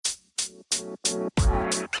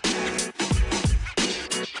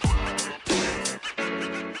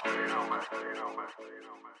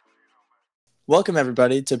Welcome,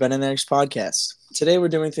 everybody, to Ben and Eric's podcast. Today, we're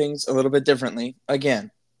doing things a little bit differently.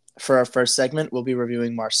 Again, for our first segment, we'll be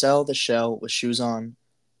reviewing Marcel the Shell with Shoes On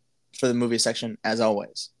for the movie section, as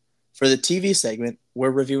always. For the TV segment,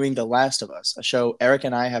 we're reviewing The Last of Us, a show Eric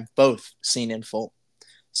and I have both seen in full.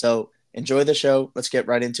 So, enjoy the show. Let's get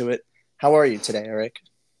right into it. How are you today, Eric?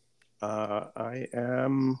 I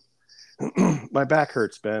am. My back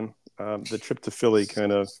hurts, Ben. The trip to Philly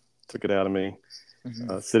kind of took it out of me.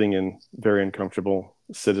 Sitting in very uncomfortable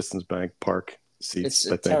Citizens Bank Park seats.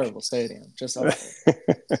 It's a terrible stadium, just awful.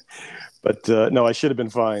 But no, I should have been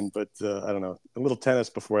fine. But I don't know. A little tennis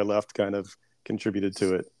before I left kind of contributed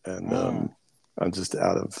to it, and I'm just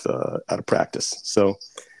out of practice. So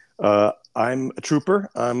I'm a trooper.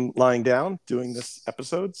 I'm lying down doing this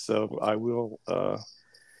episode, so I will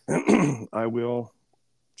I will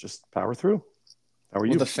just power through. How are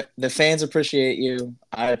you? Well, the fans appreciate you.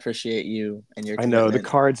 I appreciate you and your. I know the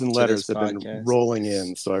cards and letters have been rolling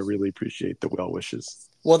in, so I really appreciate the well wishes.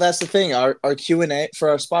 Well, that's the thing. Our Q&A for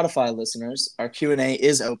our Spotify listeners, our Q&A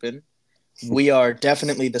is open. We are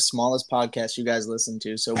definitely the smallest podcast you guys listen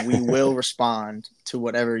to, so we will respond to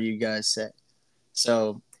whatever you guys say.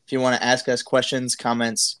 So if you want to ask us questions,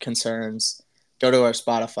 comments, concerns, go to our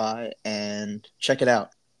Spotify and check it out.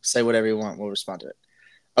 Say whatever you want. We'll respond to it.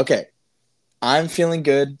 Okay. I'm feeling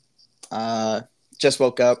good. Just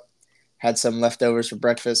woke up, had some leftovers for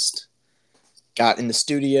breakfast, got in the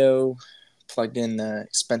studio, plugged in the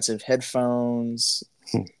expensive headphones,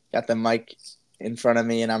 got the mic in front of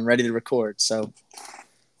me, and I'm ready to record. So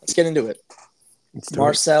let's get into it.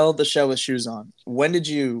 Marcel the Shell with Shoes On. When did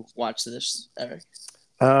you watch this, Eric?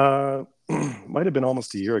 Might have been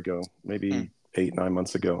almost a year ago, maybe 8-9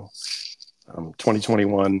 months ago.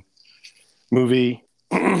 2021 movie.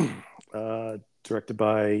 Directed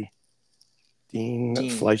by Dean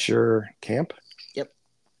Fleischer Camp. Yep.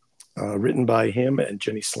 Written by him and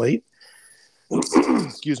Jenny Slate.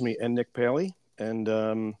 Excuse me, and Nick Paley. And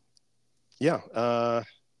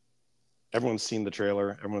everyone's seen the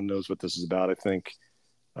trailer. Everyone knows what this is about, I think.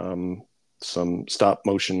 Some stop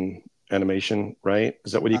motion animation, right?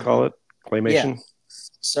 Is that what you call it? Claymation? Yeah.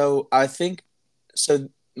 So I think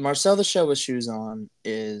Marcel the Shell with Shoes On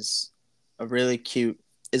is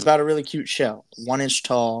about a really cute shell. 1 inch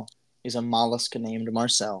tall. He's a mollusk named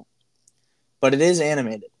Marcel. But it is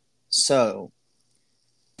animated. So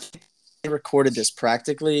they recorded this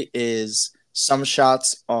practically is some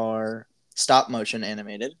shots are stop motion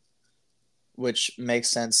animated, which makes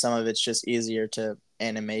sense. Some of it's just easier to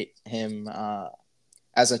animate him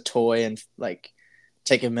as a toy and like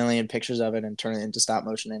take a million pictures of it and turn it into stop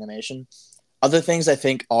motion animation. Other things I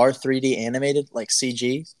think are 3D animated, like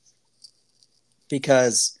CG.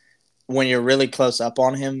 Because when you're really close up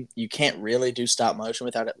on him, you can't really do stop motion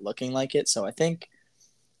without it looking like it. So I think,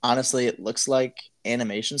 honestly, it looks like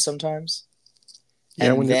animation sometimes.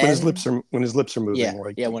 Yeah, when his lips are moving,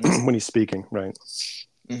 when he's speaking, right?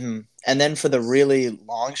 Mm-hmm. And then for the really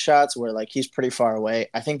long shots where like he's pretty far away,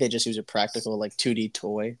 I think they just use a practical like 2D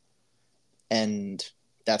toy, and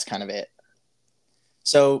that's kind of it.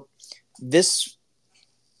 So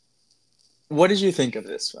what did you think of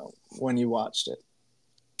this film when you watched it?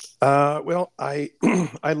 Well, I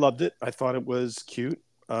I loved it. I thought it was cute.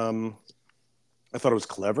 I thought it was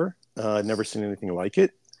clever. I'd never seen anything like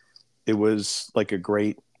it. It was like a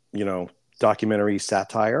great, documentary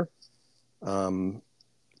satire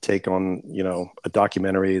take on, a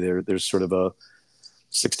documentary. There's sort of a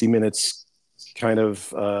 60 minutes kind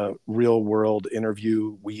of real world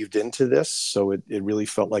interview weaved into this. So it really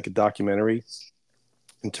felt like a documentary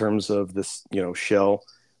in terms of this, shell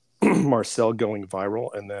Marcel going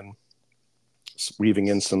viral and then weaving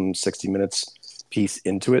in some 60 minutes piece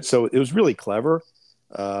into it. So it was really clever.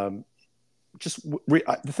 The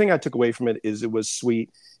thing I took away from it is it was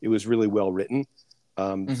sweet. It was really well written.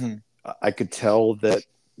 I could tell that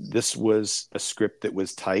this was a script that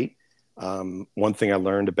was tight. One thing I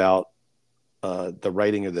learned about the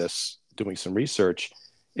writing of this, doing some research,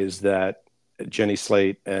 is that Jenny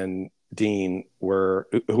Slate and Dean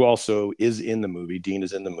who also is in the movie. Dean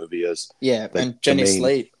is in the movie as and Jenny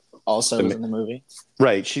Slate also is in the movie.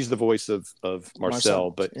 Right, she's the voice of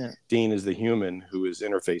Marcel, but Dean is the human who is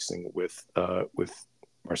interfacing with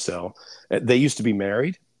Marcel. They used to be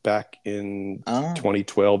married back in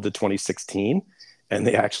 2012 to 2016, and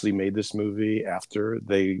they actually made this movie after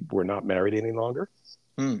they were not married any longer.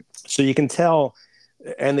 So you can tell,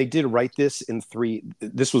 and they did write this in three.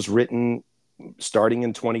 This was written starting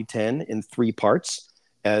in 2010 in 3 parts,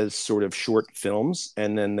 as sort of short films,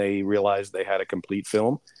 and then they realized they had a complete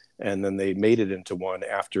film, and then they made it into one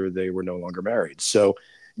after they were no longer married. So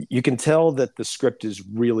you can tell that the script is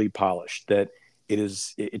really polished, that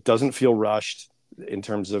it doesn't feel rushed in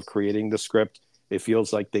terms of creating the script. It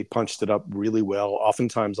feels like they punched it up really well.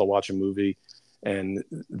 Oftentimes I'll watch a movie and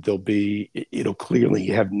it'll clearly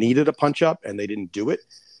have needed a punch up and they didn't do it.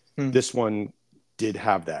 This one did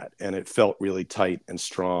have that, and it felt really tight and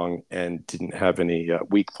strong and didn't have any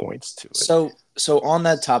weak points to it. So on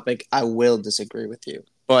that topic, I will disagree with you,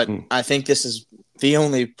 but I think this is the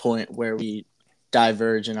only point where we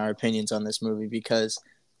diverge in our opinions on this movie, because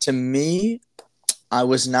to me, I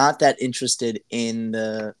was not that interested in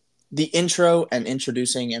the intro and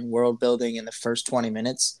introducing and world building in the first 20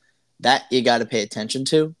 minutes. That you got to pay attention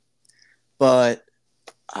to. But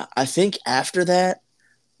I think after that,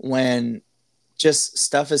 when just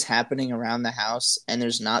stuff is happening around the house and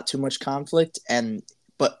there's not too much conflict,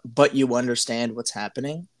 but you understand what's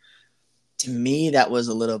happening, to me that was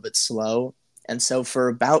a little bit slow. And so for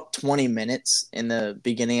about 20 minutes in the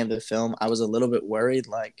beginning of the film, I was a little bit worried,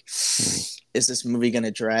 like, is this movie going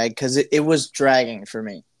to drag? Because it was dragging for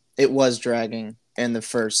me. It was dragging within the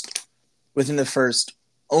first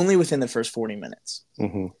 40 minutes.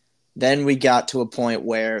 Mm-hmm. Then we got to a point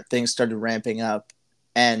where things started ramping up.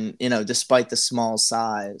 And, despite the small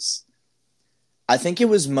size, I think it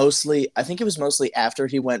was mostly after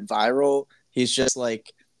he went viral. He's just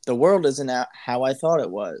like, the world isn't how I thought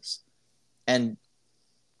it was. And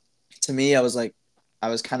to me, I was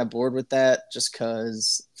kind of bored with that, just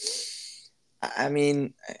because, I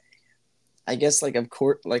mean, I guess of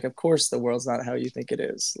course the world's not how you think it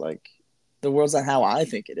is. Like, the world's not how I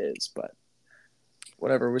think it is, but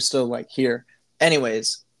whatever, we're still here.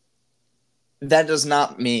 Anyways, that does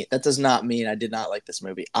not mean I did not like this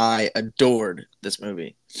movie. I adored this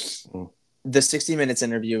movie. The 60 Minutes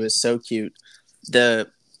interview is so cute. All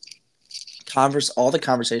the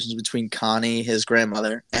conversations between Connie, his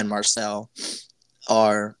grandmother, and Marcel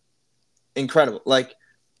are incredible. Like,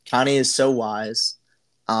 Connie is so wise,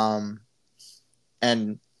 and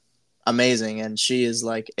amazing, and she is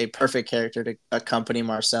like a perfect character to accompany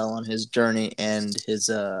Marcel on his journey and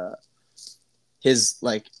his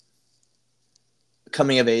like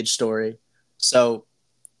coming of age story. So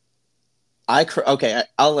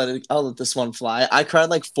I'll let this one fly. I cried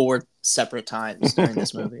like 4 separate times during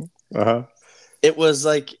this movie. Uh-huh. It was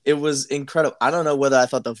incredible. I don't know whether I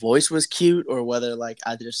thought the voice was cute or whether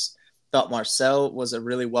I just thought Marcel was a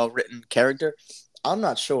really well written character. I'm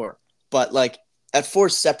not sure, but at 4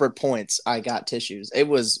 separate points, I got tissues. It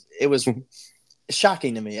was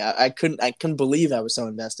shocking to me. I couldn't believe I was so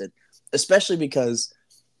invested, especially because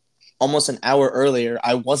almost an hour earlier,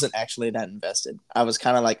 I wasn't actually that invested. I was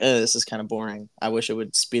kind of like, this is kind of boring. I wish it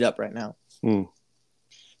would speed up right now.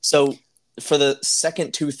 So for the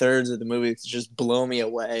second 2/3 of the movie to just blow me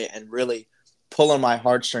away and really pull on my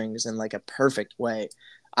heartstrings in a perfect way,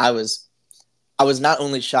 I was not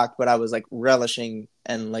only shocked, but I was relishing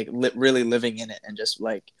and really living in it, and just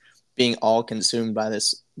being all consumed by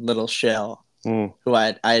this little shell who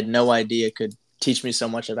I had no idea could teach me so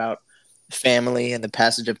much about family and the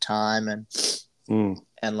passage of time and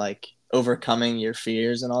overcoming your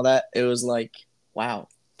fears and all that. It was wow,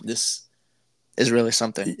 this is really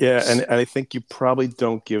something. Yeah, and I think you probably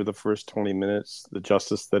don't give the first 20 minutes the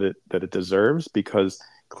justice that it deserves, because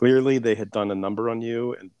clearly they had done a number on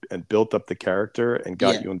you and built up the character and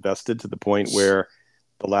got you invested to the point where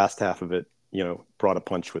the last half of it, brought a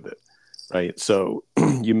punch with it, right? So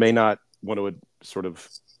you may not want to sort of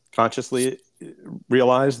consciously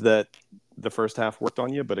realize that the first half worked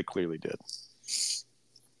on you, but it clearly did.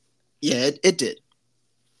 Yeah, it did.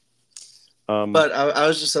 But I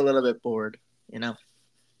was just a little bit bored, No.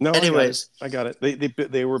 Anyways, I got it.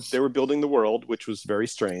 They were building the world, which was very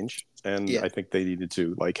strange, and I think they needed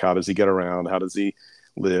to, how does he get around? How does he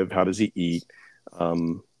live? How does he eat?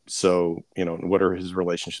 So what are his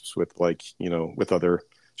relationships with with other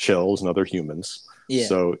shells and other humans? Yeah.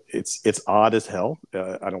 So it's odd as hell.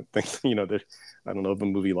 I don't think I don't know of a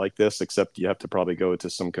movie like this, except you have to probably go to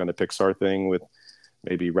some kind of Pixar thing with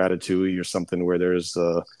maybe Ratatouille or something, where there's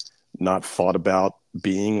not thought about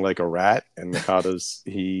being like a rat and how does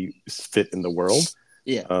he fit in the world.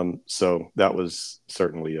 So that was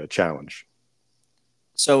certainly a challenge.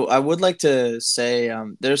 So I would like to say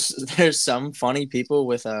there's some funny people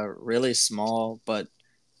with really small but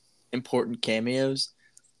important cameos.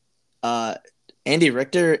 Andy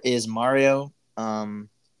Richter is Mario.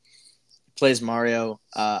 Plays Mario.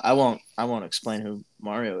 I won't explain who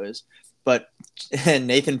Mario is, but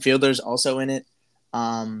Nathan Fielder's also in it.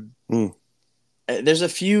 there's a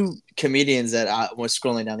few comedians that I was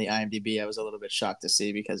scrolling down the IMDb. I was a little bit shocked to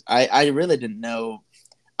see because I really didn't know.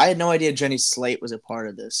 I had no idea Jenny Slate was a part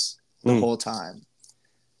of this the Mm. whole time.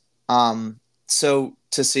 So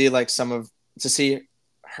to see like to see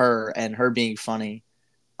her and her being funny,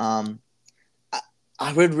 um,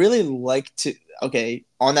 I would really like to. Okay,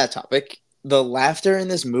 on that topic, the laughter in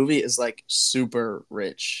this movie is like super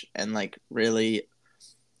rich and like really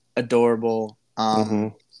adorable. Mm-hmm.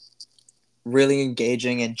 Really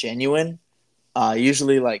engaging and genuine.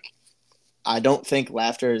 Usually, like I don't think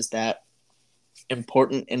laughter is that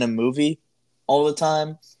important in a movie all the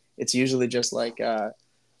time. It's usually just like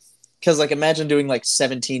because like imagine doing like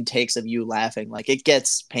 17 takes of you laughing. Like it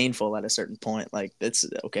gets painful at a certain point. Like it's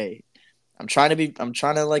okay. I'm trying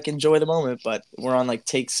to like enjoy the moment, but we're on like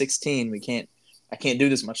take 16. I can't do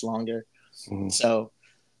this much longer. Mm-hmm. So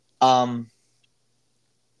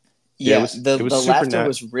Yeah, yeah, it was the super laughter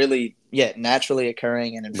was really naturally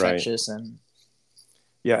occurring and right. infectious and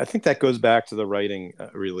Yeah, I think that goes back to the writing,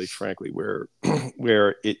 really, frankly, where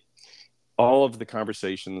where it all of the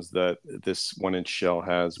conversations that this 1 inch shell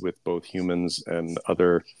has with both humans and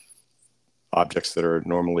other objects that are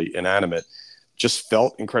normally inanimate just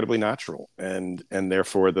felt incredibly natural, and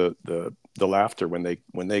therefore the laughter when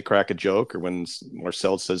they crack a joke or when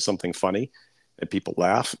Marcel says something funny and people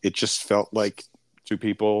laugh, it just felt like two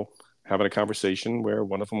people having a conversation where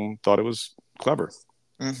one of them thought it was clever.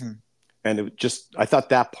 mm-hmm. And it just I thought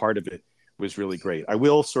that part of it was really great. I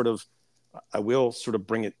will sort of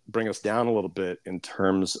bring us down a little bit in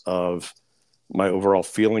terms of my overall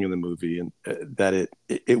feeling of the movie, and that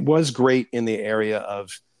it was great in the area of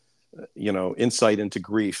insight into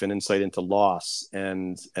grief and insight into loss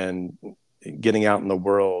and getting out in the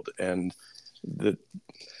world, and the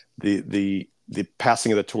the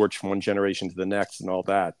passing of the torch from one generation to the next and all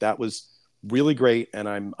that. That was really great, and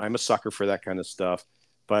I'm a sucker for that kind of stuff.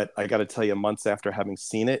 But I got to tell you, months after having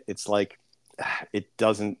seen it, it's like it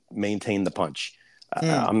doesn't maintain the punch.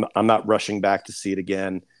 Mm. I'm not rushing back to see it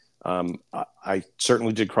again. I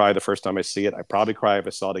certainly did cry the first time I see it. I probably cry if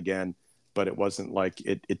I saw it again, but it wasn't like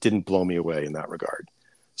it didn't blow me away in that regard.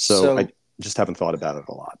 So I So just haven't thought about it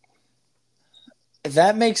a lot.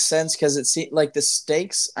 that makes sense because it seems like the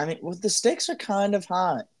stakes. I mean, well, the stakes are kind of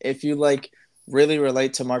high. If you like really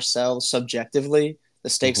relate to Marcel subjectively, the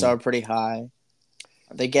stakes Mm-hmm. are pretty high.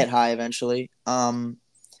 They get high eventually.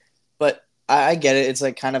 But I get it. It's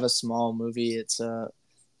like kind of a small movie.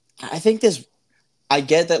 I think this. I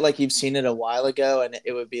get that like you've seen it a while ago, and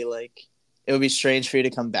it would be strange for you to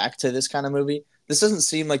come back to this kind of movie. This doesn't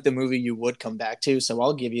seem like the movie you would come back to, so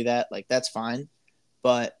I'll give you that. Like that's fine.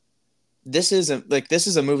 But this is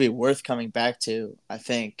a movie worth coming back to, I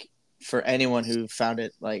think, for anyone who found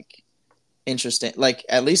it like interesting. Like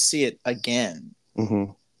at least see it again.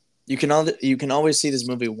 Mm-hmm. You can always see this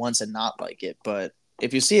movie once and not like it, but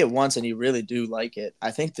if you see it once and you really do like it,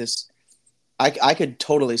 I think I could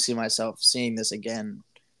totally see myself seeing this again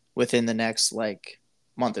within the next like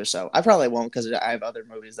month or so. I probably won't because I have other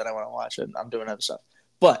movies that I want to watch and I'm doing other stuff.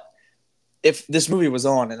 But if this movie was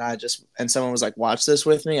on and someone was like, watch this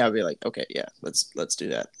with me, I'd be like, okay, yeah, let's do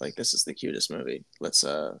that. Like this is the cutest movie. Let's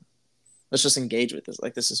just engage with this.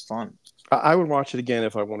 Like this is fun. I would watch it again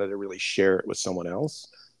if I wanted to really share it with someone else,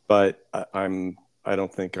 but I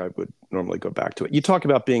don't think I would normally go back to it. You talk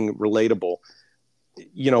about being relatable.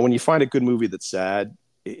 When you find a good movie that's sad,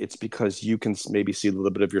 it's because you can maybe see a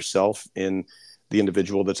little bit of yourself in the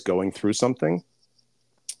individual that's going through something.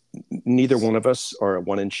 Neither one of us are a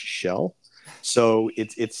 1 inch shell, so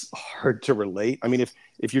it's hard to relate. I mean,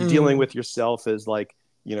 if you're dealing Mm, with yourself as like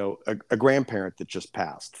a grandparent that just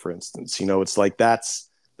passed, for instance, it's like that's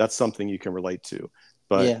something you can relate to.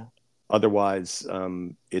 But yeah. otherwise,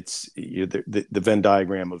 it's the Venn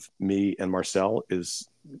diagram of me and Marcel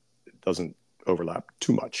doesn't overlap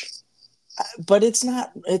too much. But it's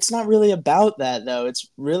not really about that though. It's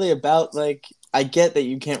really about like I get that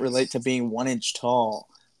you can't relate to being 1 inch tall,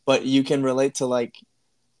 but you can relate to like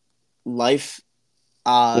life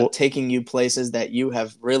Well, taking you places that you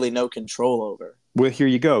have really no control over. well, here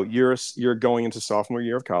you go. You're going into sophomore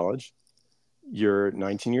year of college. You're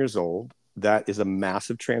 19 years old. That is a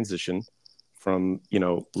massive transition from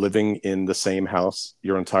living in the same house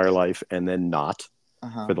your entire life and then not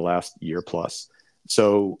Uh-huh. for the last year plus.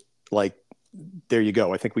 So like there you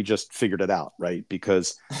go. I think we just figured it out, right?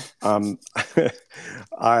 Because um,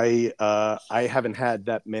 I haven't had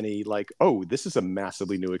that many like, oh, this is a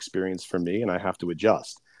massively new experience for me, and I have to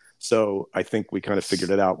adjust. So I think we kind of figured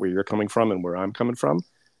it out where you're coming from and where I'm coming from,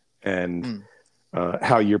 and Mm.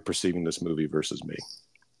 how you're perceiving this movie versus me.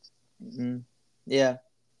 Mm. Yeah,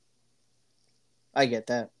 I get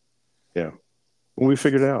that. Yeah. Well, we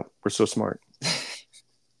figured it out. We're so smart.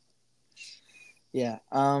 Yeah.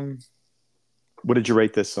 What did you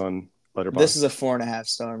rate this on This is Letterboxd? a 4.5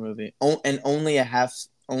 star movie. And only a half.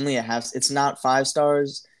 Only a half. It's not 5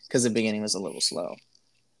 stars because the beginning was a little slow.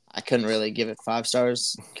 I couldn't really give it 5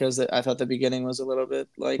 stars because I thought the beginning was a little bit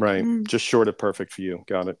like, Right. Just short of perfect for you.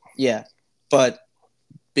 Got it. yeah, but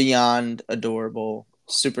beyond adorable,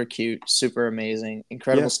 super cute, super amazing,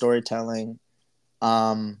 incredible Yeah. storytelling.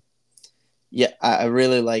 Um, yeah, I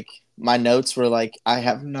really like. My notes were like, I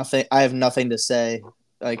have nothing. I have nothing to say.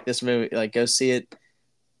 Like this movie, like go see it.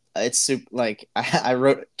 It's super. Like I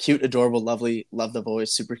wrote cute, adorable, lovely, love the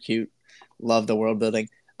voice, super cute, love the world building.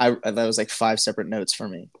 That was like 5 separate notes for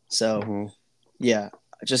me. So Hmm. yeah,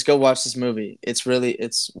 just go watch this movie. It's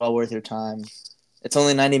well worth your time. It's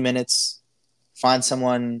only 90 minutes. Find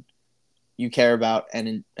someone you care about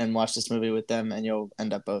and watch this movie with them, and you'll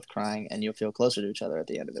end up both crying, and you'll feel closer to each other at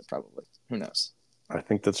the end of it. Probably, who knows? I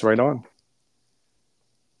think that's right on.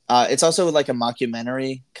 It's also like a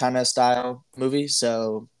mockumentary kind of style movie,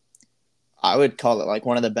 so I would call it like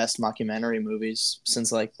one of the best mockumentary movies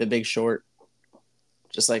since like The Big Short.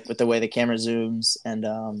 Just like with the way the camera zooms and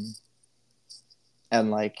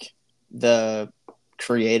like the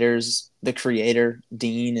the creator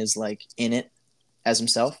Dean is like in it as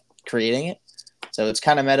himself creating it. So it's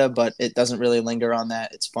kind of meta, but it doesn't really linger on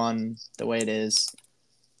that. It's fun the way it is.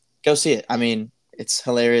 Go see it. I mean, it's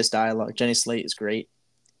hilarious dialogue. Jenny Slate is great.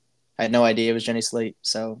 I had no idea it was Jenny Slate.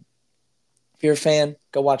 So if you're a fan,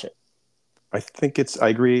 go watch it. I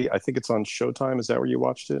agree. I think it's on Showtime. Is that where you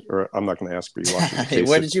watched it? Or I'm not going to ask where you watched it in case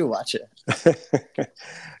Where did you watch it?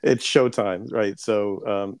 it's Showtime, right?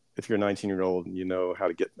 So if you're a 19-year-old and you know how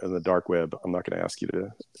to get in the dark web, I'm not going to ask you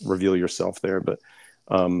to reveal yourself there. But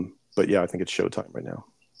yeah, I think it's Showtime right now.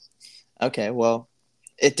 Okay, well,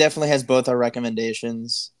 it definitely has both our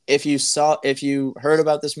recommendations. If you heard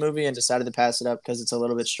about this movie and decided to pass it up because it's a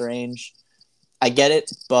little bit strange, I get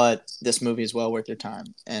it, but this movie is well worth your time.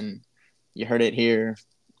 And you heard it here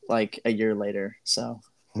like a year later. So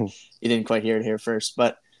you didn't quite hear it here first,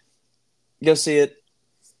 but go see it.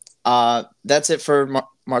 That's it for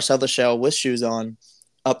Marcel the Shell with shoes on.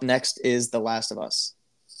 Up next is The Last of Us.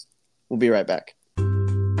 We'll be right back.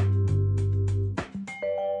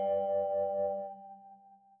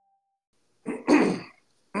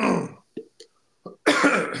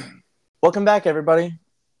 Welcome back, everybody.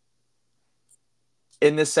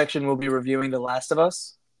 In this section, we'll be reviewing The Last of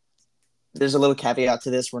Us. There's a little caveat to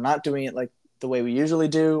this. We're not doing it like the way we usually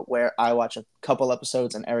do, where I watch a couple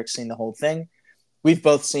episodes and Eric's seen the whole thing. We've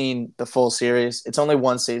both seen the full series. It's only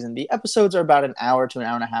one season. The episodes are about an hour to an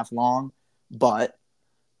hour and a half long, but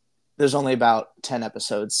there's only about 10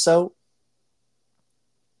 episodes. Or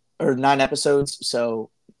 9 episodes.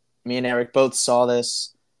 So me and Eric both saw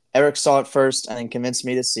this. Eric saw it first and then convinced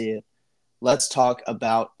me to see it. Let's talk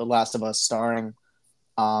about The Last of Us starring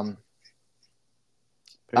Pedro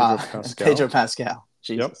Pascal. Pedro Pascal.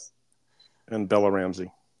 Jesus. Yep. And Bella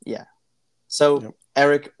Ramsey. Yeah. So, yep.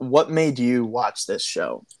 Eric, what made you watch this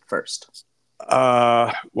show first?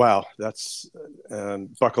 Wow. That's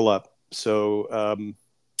buckle up. So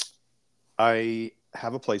I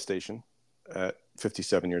have a PlayStation at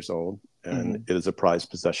 57 years old, and it is a prized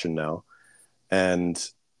possession now. And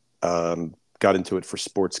got into it for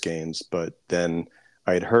sports games, but then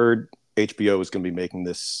I had heard HBO was going to be making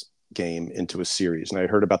this game into a series, and I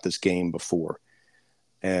heard about this game before,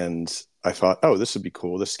 and I thought, oh, this would be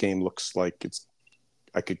cool. This game looks like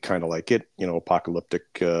I could kind of like it, apocalyptic,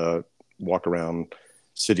 walk around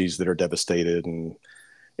cities that are devastated, and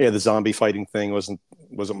yeah, the zombie fighting thing wasn't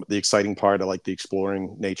the exciting part. I like the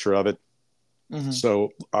exploring nature of it.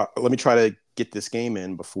 So let me try to get this game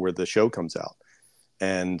in before the show comes out.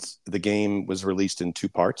 And the game was released in 2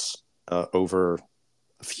 parts over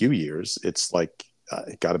a few years. It's like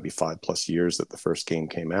it got to be 5+ years that the first game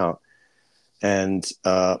came out. And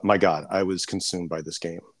my God, I was consumed by this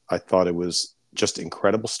game. I thought it was just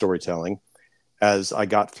incredible storytelling. As I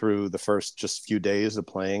got through the first just few days of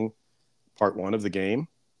playing part 1 of the game,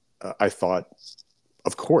 I thought,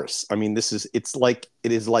 of course. I mean, it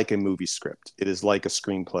is like a movie script. It is like a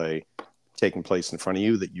screenplay taking place in front of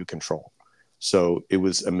you that you control. So it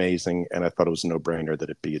was amazing, and I thought it was a no-brainer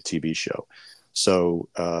that it be a TV show. So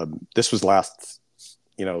this was last,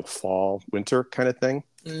 fall, winter kind of thing.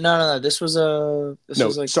 No. This was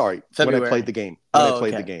like sorry. February. When I played the game.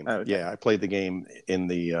 The game. Oh, okay. Yeah, I played the game in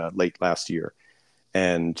the late last year,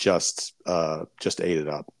 and just ate it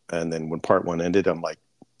up. And then when part 1 ended, I'm like,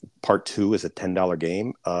 part 2 is a $10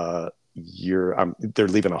 game. They're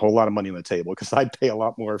leaving a whole lot of money on the table, because I'd pay a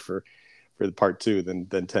lot more for the part 2 than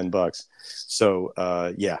 $10. So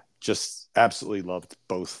yeah, just absolutely loved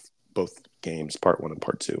both games, part 1 and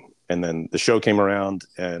part 2. And then the show came around,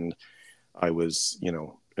 and I was,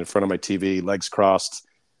 in front of my TV, legs crossed,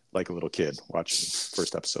 like a little kid watching the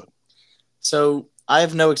first episode. So I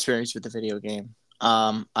have no experience with the video game.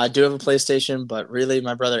 I do have a PlayStation, but really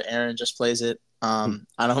my brother Aaron just plays it. I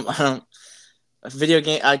don't a video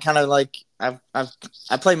game. I kind of like, I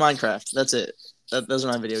play Minecraft. That's it. Those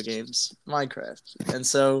are my video games, Minecraft. And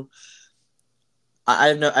so I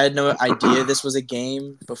had no idea this was a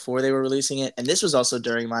game before they were releasing it. And this was also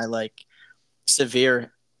during my like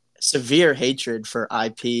severe hatred for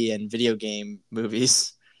IP and video game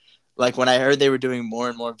movies. Like when I heard they were doing more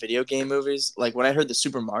and more video game movies, like when I heard the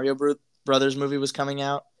Super Mario Brothers movie was coming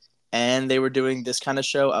out and they were doing this kind of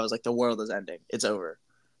show, I was like, the world is ending. It's over.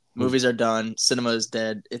 Movies are done. Cinema is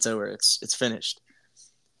dead. It's over. It's finished.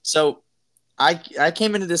 So I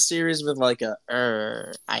came into this series with like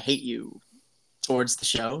I hate you towards the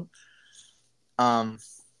show.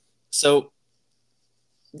 So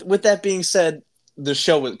with that being said, the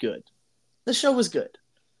show was good. The show was good.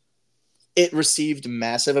 It received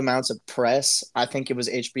massive amounts of press. I think it was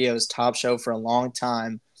HBO's top show for a long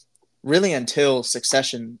time, really until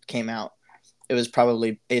Succession came out. It was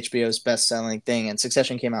probably HBO's best-selling thing, and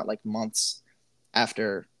Succession came out like months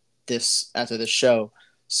after this show.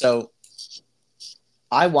 So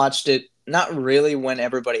I watched it not really when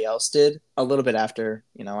everybody else did, a little bit after.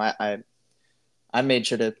 I made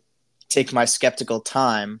sure to take my skeptical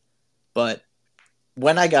time, but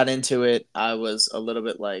when I got into it, I was a little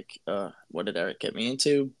bit like, what did Eric get me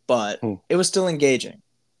into? But it was still engaging.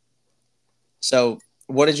 So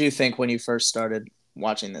what did you think when you first started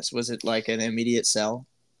watching this? Was it like an immediate sell?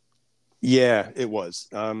 Yeah, it was.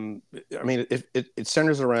 I mean, it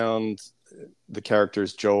centers around the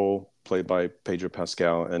characters Joel, played by Pedro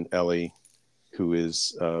Pascal, and Ellie, who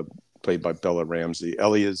is played by Bella Ramsey.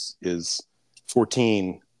 Ellie is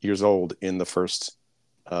 14 years old in the first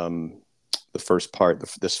part,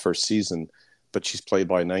 this first season, but she's played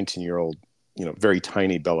by a 19-year-old, very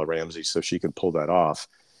tiny Bella Ramsey, so she can pull that off.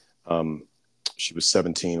 She was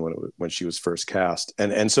 17 when she was first cast,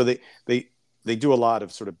 and so they do a lot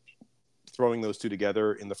of sort of throwing those two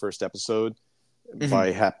together in the first episode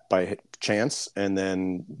by chance, and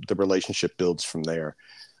then the relationship builds from there.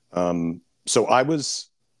 So I was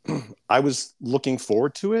looking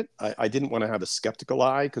forward to it. I didn't want to have a skeptical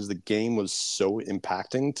eye because the game was so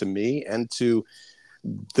impacting to me and to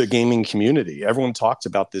the gaming community. Everyone talked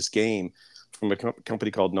about this game from a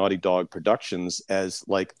company called Naughty Dog Productions as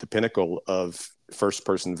like the pinnacle of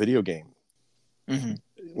first-person video game.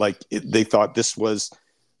 They thought this was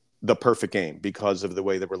the perfect game because of the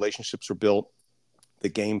way the relationships were built, the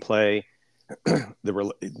gameplay, and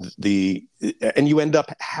you end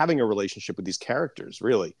up having a relationship with these characters,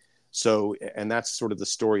 really. So, and that's sort of the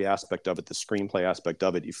story aspect of it, the screenplay aspect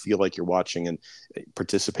of it. You feel like you're watching and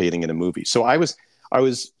participating in a movie. So I was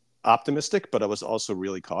optimistic, but I was also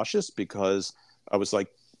really cautious because I was like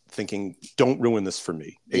thinking, don't ruin this for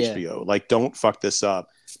me, HBO. Like, don't fuck this up,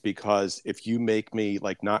 because if you make me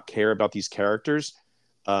like not care about these characters,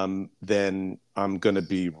 then I'm going to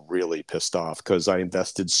be really pissed off because I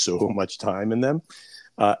invested so much time in them.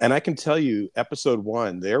 And I can tell you, episode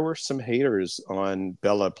 1, there were some haters on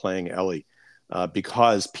Bella playing Ellie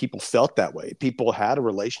because people felt that way. People had a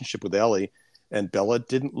relationship with Ellie, and Bella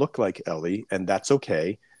didn't look like Ellie, and that's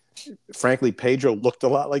okay. Frankly, Pedro looked a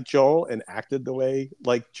lot like Joel and acted the way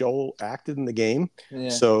like Joel acted in the game. Yeah.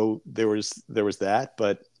 So there was that,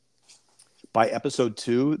 but by episode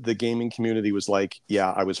 2, the gaming community was like,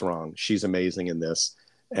 yeah, I was wrong. She's amazing in this.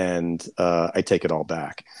 And I take it all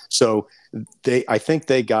back. So I think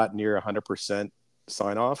they got near 100%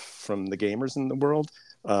 sign off from the gamers in the world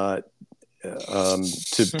to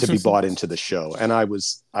be bought into the show. And I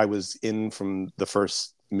was in from the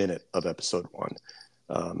first minute of episode 1.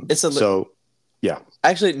 Yeah.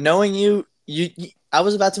 Actually, knowing you, I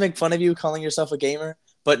was about to make fun of you calling yourself a gamer,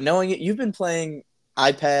 but knowing it, you've been playing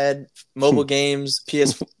iPad, mobile games,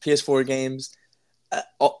 PS4 games,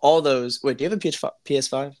 all those. Wait, do you have a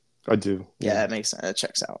PS5? I do. Yeah, that makes sense. That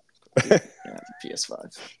checks out. Yeah,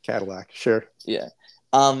 PS5. Cadillac, sure. Yeah.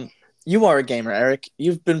 You are a gamer, Eric.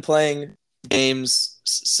 You've been playing games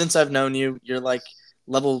since I've known you. You're like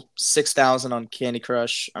level 6,000 on Candy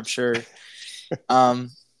Crush, I'm sure.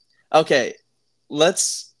 Okay,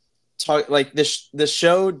 let's talk. Like this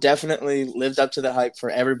show definitely lived up to the hype for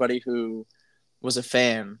everybody who was a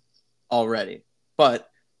fan already. But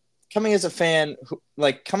coming as a fan,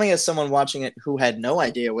 coming as someone watching it who had no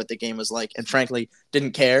idea what the game was like and frankly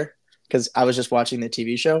didn't care because I was just watching the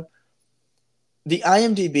TV show, The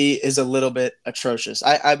IMDb is a little bit atrocious.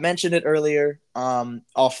 I mentioned it earlier,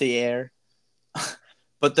 off the air,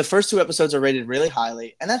 but the first two episodes are rated really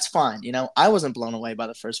highly, and that's fine. You know, I wasn't blown away by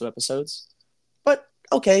the first two episodes, but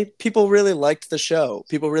okay, people really liked the show.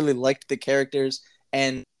 People really liked the characters,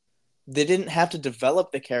 and they didn't have to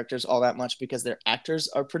develop the characters all that much because their actors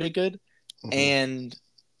are pretty good, Mm-hmm. and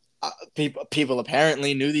people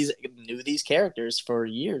apparently knew these characters for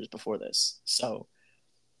years before this. So,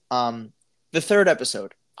 um, the third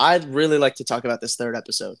episode, I'd really like to talk about this third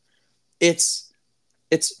episode. It's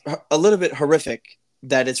it's a little bit horrific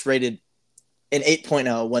that it's rated an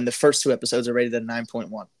 8.0 when the first two episodes are rated at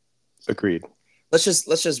 9.1. Agreed. Let's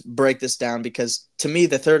just break this down because to me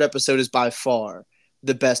the third episode is by far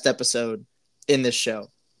the best episode in this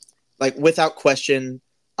show. Like without question,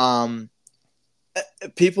 um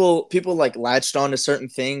people like latched on to certain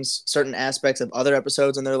things, certain aspects of other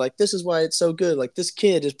episodes, and they're like, this is why it's so good. Like this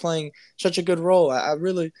kid is playing such a good role. I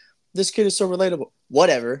really this kid is so relatable.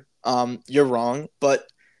 Whatever. You're wrong, but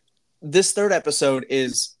this third episode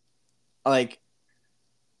is like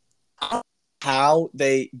how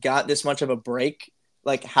they got this much of a break,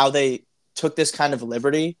 like how they took this kind of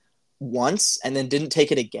liberty once and then didn't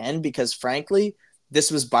take it again because frankly,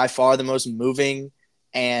 this was by far the most moving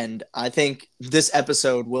and I think this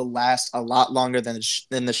episode will last a lot longer than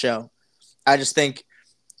the show. I just think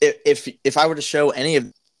if I were to show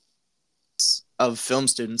any of film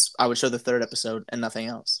students, I would show the third episode and nothing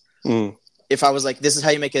else. Mm. If I was like, this is how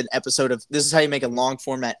you make this is how you make a long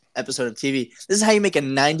format episode of TV. This is how you make a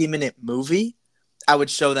 90-minute movie. I would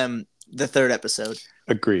show them the third episode.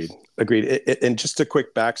 Agreed. Agreed. And just a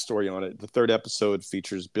quick backstory on it. The third episode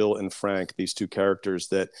features Bill and Frank, these two characters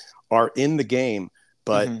that are in the game,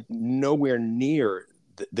 but nowhere near.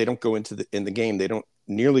 They don't go into in the game. They don't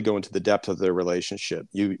nearly go into the depth of their relationship.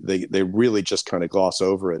 They really just kind of gloss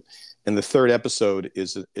over it. And the third episode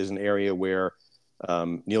is an area where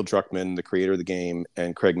Neil Druckmann, the creator of the game,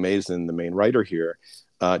 and Craig Mazin, the main writer here,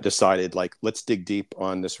 decided like let's dig deep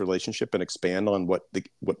on this relationship and expand on what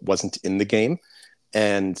wasn't in the game,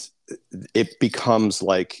 and it becomes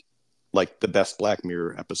like the best Black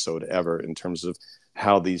Mirror episode ever in terms of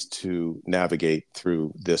how these two navigate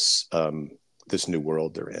through this this new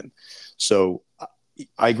world they're in. So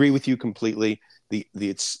I agree with you completely.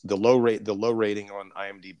 It's the low rating on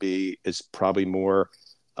IMDb is probably more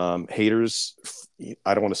haters.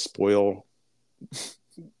 I don't want to spoil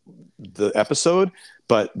the episode,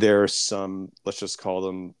 but there's some, let's just call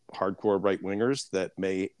them hardcore right wingers that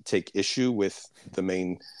may take issue with the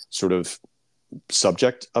main sort of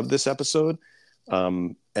subject of this episode.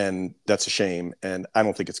 And that's a shame. And I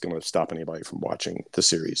don't think it's going to stop anybody from watching the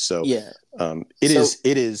series. So Yeah.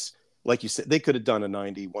 it is, like you said, they could have done a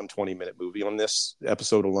 120-minute movie on this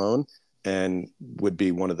episode alone and would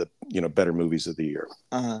be one of the, better movies of the year.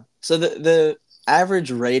 So the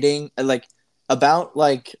average rating, like about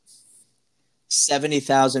like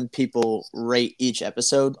 70,000 people rate each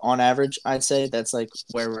episode on average. I'd say that's like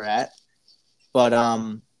where we're at. But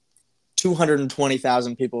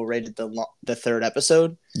 220,000 people rated the third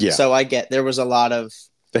episode. Yeah. So I get there was a lot of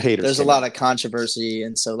the haters. There's a lot of controversy,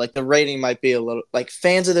 and so like the rating might be a little like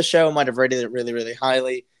fans of the show might have rated it really really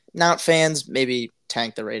highly. Not fans, maybe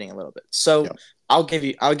tank the rating a little bit. So yeah. I'll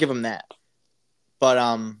give them that. But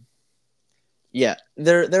yeah,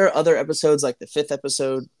 there are other episodes like the fifth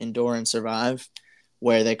episode, Endure and Survive,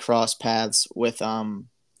 where they cross paths with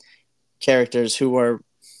characters who are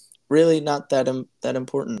really not that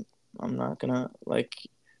important. I'm not gonna like.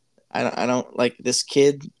 I don't like this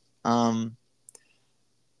kid.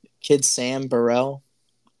 Kid Sam Burrell.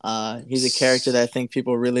 He's a character that I think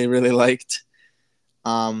people really really liked.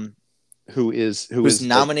 Who's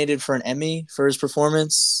nominated for an Emmy for his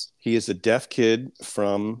performance. He is a deaf kid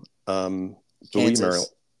from Bowie,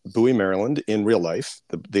 Maryland, in real life.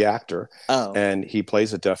 The actor. Oh. And he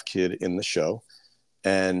plays a deaf kid in the show,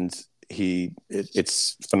 and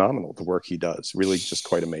it's phenomenal the work he does. Really, just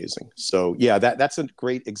quite amazing. So yeah, that's a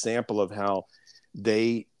great example of how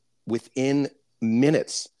they within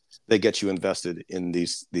minutes they get you invested in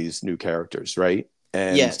these new characters, right?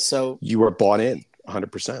 And yeah, so you are bought in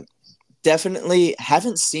 100%. Definitely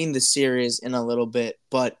haven't seen the series in a little bit,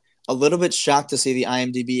 but a little bit shocked to see the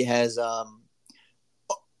IMDb has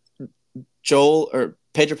Joel or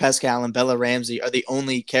Pedro Pascal and Bella Ramsey are the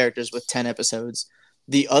only characters with 10 episodes.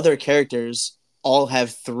 The other characters all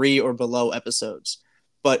have 3 or below episodes.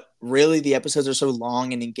 But really the episodes are so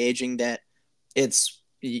long and engaging that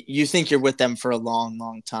you think you're with them for a long,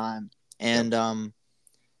 long time. And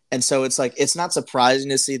and so it's like it's not surprising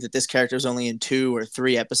to see that this character is only in 2 or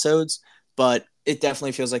 3 episodes, but it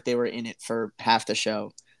definitely feels like they were in it for half the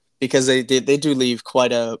show. because they do leave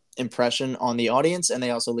quite a impression on the audience, and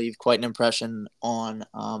they also leave quite an impression on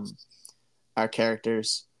our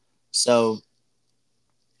characters. So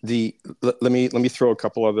let me throw a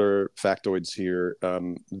couple other factoids here.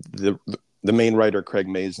 The main writer, Craig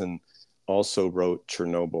Mazin, also wrote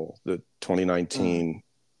Chernobyl, the 2019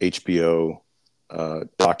 HBO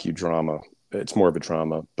docudrama. It's more of a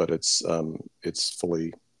drama, but it's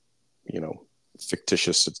fully,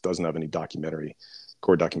 fictitious. It doesn't have any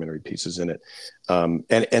core documentary pieces in it.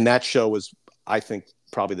 And that show was, I think,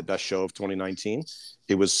 probably the best show of 2019.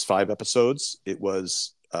 It was 5 episodes. It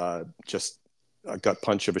was just a gut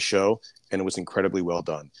punch of a show, and it was incredibly well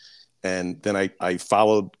done. And then I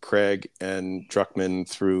followed Craig and Druckmann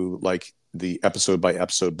through like the episode by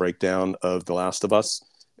episode breakdown of The Last of Us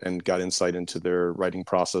and got insight into their writing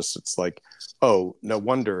process. It's like, oh, no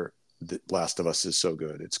wonder The Last of Us is so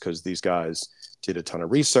good. It's because these guys did a ton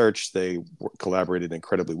of research. They collaborated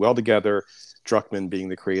incredibly well together. Druckmann, being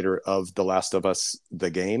the creator of The Last of Us, the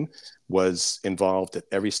game, was involved at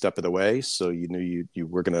every step of the way. So you knew you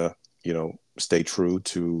were going to, stay true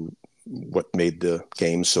to what made the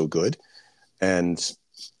game so good. And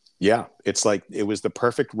yeah, it's like, it was the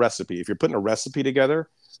perfect recipe. If you're putting a recipe together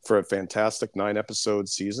for a fantastic 9-episode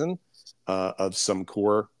season of some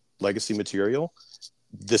core legacy material,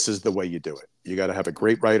 this is the way you do it. You got to have a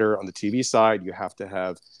great writer on the TV side. You have to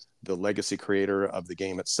have the legacy creator of the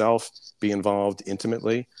game itself be involved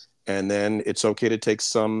intimately. And then it's okay to take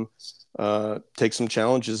some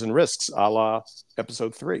challenges and risks, a la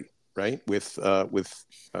episode 3, right? With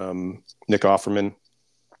Nick Offerman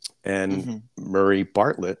and Murray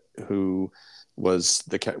Bartlett, who was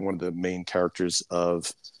one of the main characters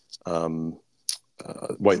of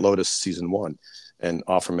White Lotus season 1, and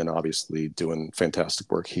Offerman obviously doing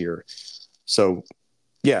fantastic work here. So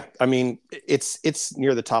yeah, I mean, it's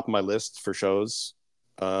near the top of my list for shows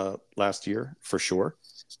last year for sure,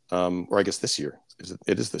 or I guess this year.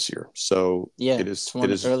 It is this year. So yeah, it is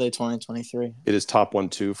early 2023. It is top 1,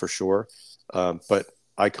 2 for sure. But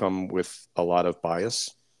I come with a lot of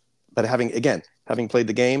bias. But having played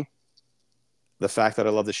the game, the fact that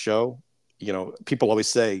I love the show, people always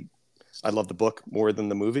say I love the book more than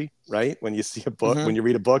the movie, right? When you see a book, when you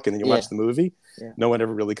read a book and then you watch the movie, no one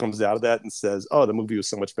ever really comes out of that and says, oh, the movie was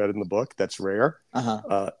so much better than the book. That's rare.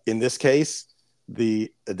 In this case,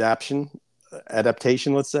 the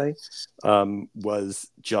adaptation, let's say, was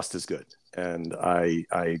just as good. And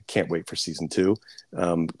I can't wait for season 2.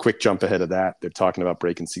 Quick jump ahead of that. They're talking about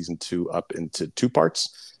breaking season 2 up into 2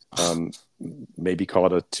 parts. Maybe call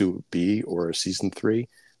it a 2B or a season 3.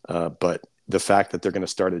 But the fact that they're going to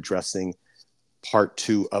start addressing part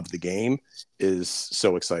 2 of the game is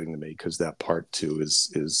so exciting to me, because that part 2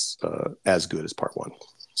 is as good as part 1.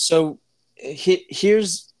 So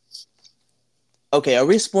here's okay. Are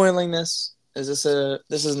we spoiling this? This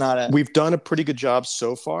is not a. We've done a pretty good job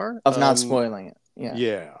so far of not spoiling it. Yeah.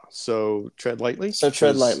 Yeah. So tread lightly.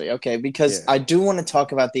 Okay, because I do want to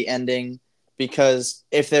talk about the ending, because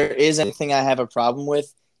if there is anything I have a problem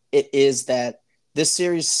with, it is that this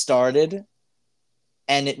series started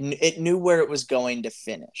and it knew where it was going to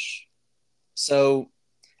finish. So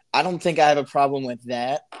I don't think I have a problem with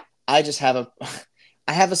that. I just have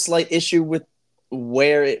a slight issue with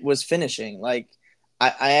where it was finishing. Like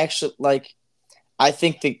I actually like. I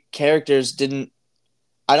think the characters didn't.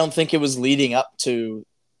 I don't think it was leading up to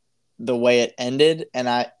the way it ended,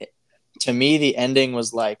 and to me, the ending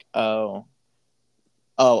was like, oh,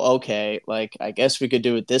 okay, like I guess we could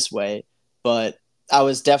do it this way, but I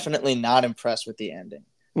was definitely not impressed with the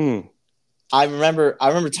ending. I remember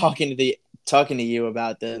talking to you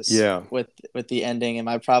about this, with the ending, and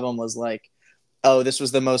my problem was like, oh, this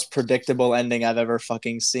was the most predictable ending I've ever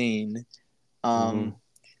fucking seen.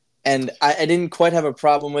 And I didn't quite have a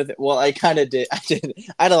problem with it. Well, I kind of did. I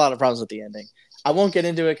had a lot of problems with the ending. I won't get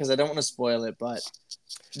into it because I don't want to spoil it. But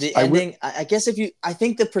the ending, I guess I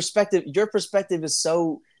think your perspective is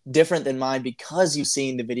so different than mine, because you've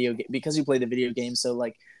seen the video game, because you played the video game. So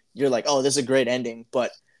like, you're like, oh, this is a great ending.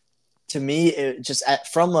 But to me, it just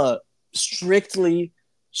from a strictly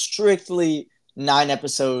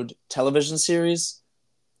 9-episode television series,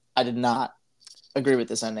 I did not agree with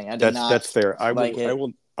this ending. That's fair.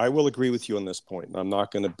 I will agree with you on this point. I'm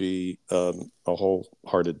not going to be a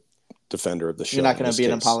wholehearted defender of the show. You're not going to be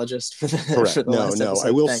an apologist for the correct. For the last episode.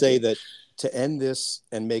 I will say that to end this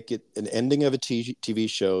and make it an ending of a TV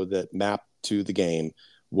show that mapped to the game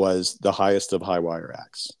was the highest of high wire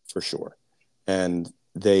acts for sure, and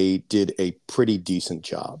they did a pretty decent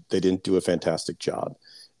job. They didn't do a fantastic job.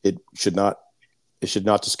 It should not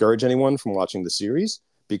discourage anyone from watching the series,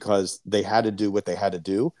 because they had to do what they had to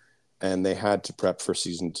do. and they had to prep for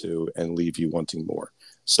season 2 and leave you wanting more.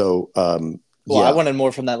 So, Well, I wanted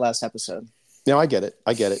more from that last episode. No, I get it.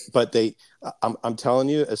 But I'm telling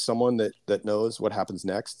you, as someone that knows what happens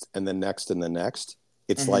next, and then next, and then next,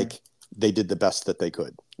 it's like they did the best that they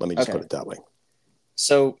could. Let me just put it that way.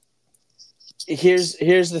 So here's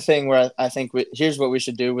the thing where I think here's what we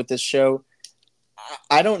should do with this show.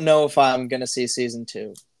 I don't know if I'm gonna see season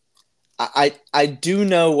 2. I do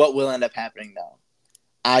know what will end up happening though.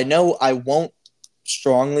 I know I won't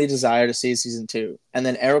strongly desire to see season 2, and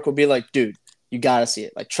then Eric will be like, "Dude, you gotta see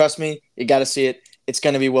it. Like, trust me, you gotta see it. It's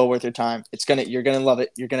gonna be well worth your time. You're gonna love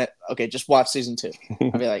it. Okay, just watch season 2."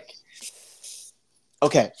 I'll be like,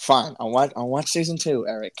 "Okay, fine. I'll watch season 2,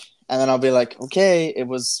 Eric." And then I'll be like, "Okay,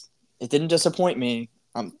 it didn't disappoint me.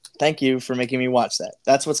 Thank you for making me watch that."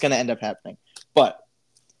 That's what's gonna end up happening. But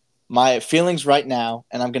my feelings right now,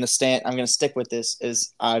 and I'm gonna stick with this,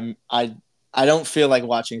 is I don't feel like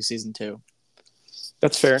watching season 2.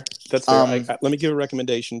 That's fair. Let me give a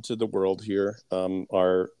recommendation to the world here,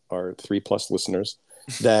 our 3+ listeners,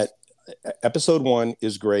 that episode 1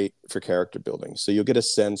 is great for character building. So you'll get a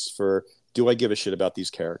sense for, do I give a shit about these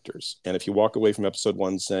characters? And if you walk away from episode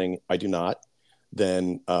 1 saying, I do not,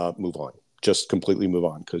 then move on. Just completely move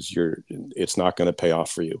on, because it's not going to pay off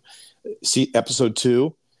for you. See, episode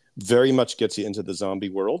 2 very much gets you into the zombie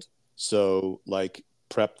world. So, like,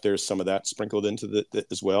 prep, there's some of that sprinkled into the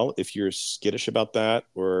as well. If you're skittish about that,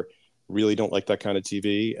 or really don't like that kind of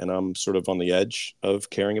TV, and I'm sort of on the edge of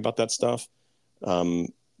caring about that stuff,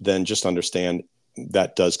 then just understand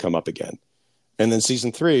that does come up again. And then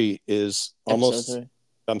season 3 is episode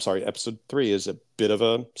 3 is a bit of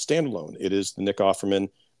a standalone. It is the Nick Offerman,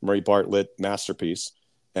 Murray Bartlett masterpiece.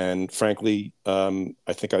 And frankly, I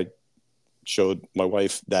think I showed my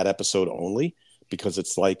wife that episode only, because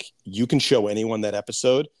it's like, you can show anyone that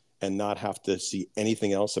episode and not have to see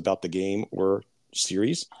anything else about the game or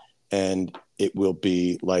series, and it will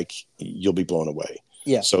be like, you'll be blown away.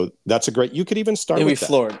 Yeah. So that's you could even start You'll with be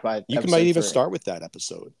floored by you might even start with that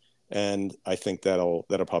episode. And I think that'll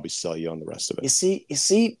probably sell you on the rest of it. You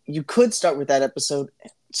see, you could start with that episode.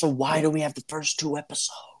 So why do we have the first 2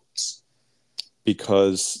 episodes?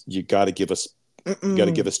 Because you got to give us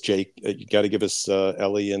Jake. You got to give us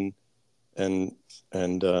Ellie and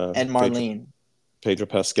Marlene, Pedro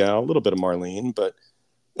Pascal, a little bit of Marlene, but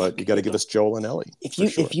you got to give us Joel and Ellie.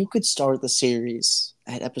 If you could start the series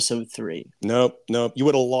at episode 3, nope, you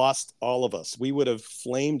would have lost all of us. We would have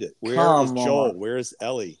flamed it. Where is Joel? Where is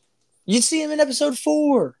Ellie? You'd see him in episode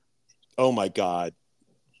 4. Oh my God.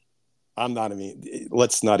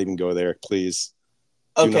 Let's not even go there, please.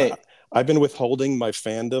 Okay. I've been withholding my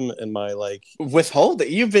fandom and my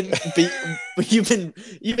withholding. You've been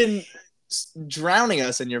drowning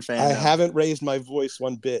us in your fandom. I haven't raised my voice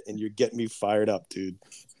one bit, and you're getting me fired up, dude.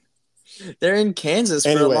 They're in Kansas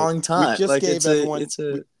for a long time. We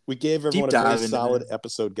gave everyone a very solid that.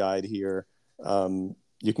 Episode guide here.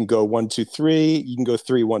 You can go 1, 2, 3. You can go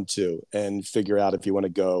 3, 1, 2, and figure out if you want to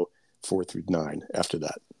go 4 through 9 after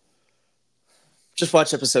that. Just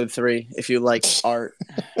watch episode 3 if you like art.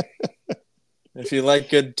 If you like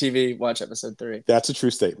good TV, watch episode 3. That's a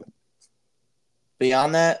true statement.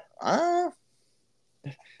 Beyond that,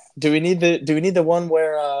 do we need the one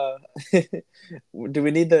where do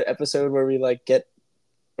we need the episode where we get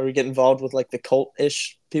involved with like the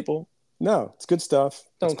cult-ish people? No, it's good stuff.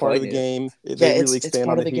 It's part of the game. They really expand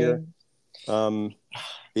on it here.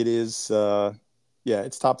 It is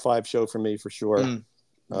it's top 5 show for me for sure.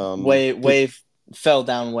 Fell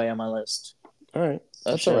down way on my list. All right.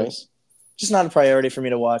 That's all right. Just not a priority for me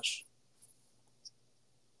to watch.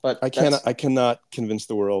 But I cannot convince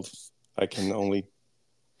the world. I can only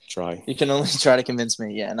try. You can only try to convince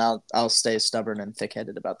me, yeah, and I'll stay stubborn and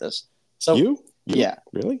thick-headed about this. So you? Yeah.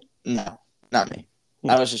 Really? No, not me.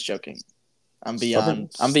 I was just joking. I'm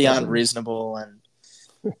beyond reasonable and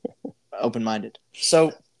open-minded.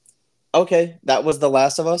 So, okay, that was The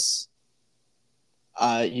Last of Us.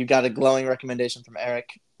 You got a glowing recommendation from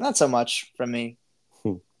Eric. Not so much from me.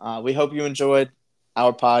 We hope you enjoyed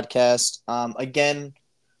our podcast. Again,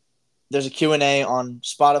 there's a Q&A on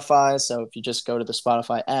Spotify, so if you just go to the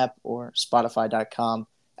Spotify app or spotify.com,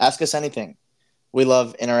 ask us anything. We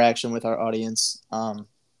love interaction with our audience. And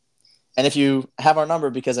if you have our number,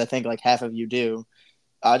 because I think like half of you do,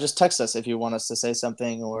 just text us if you want us to say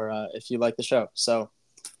something or if you like the show. So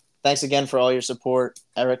thanks again for all your support.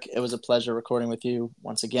 Eric, it was a pleasure recording with you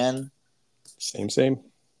once again. Same.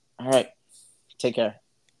 All right. Take care.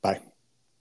 Bye.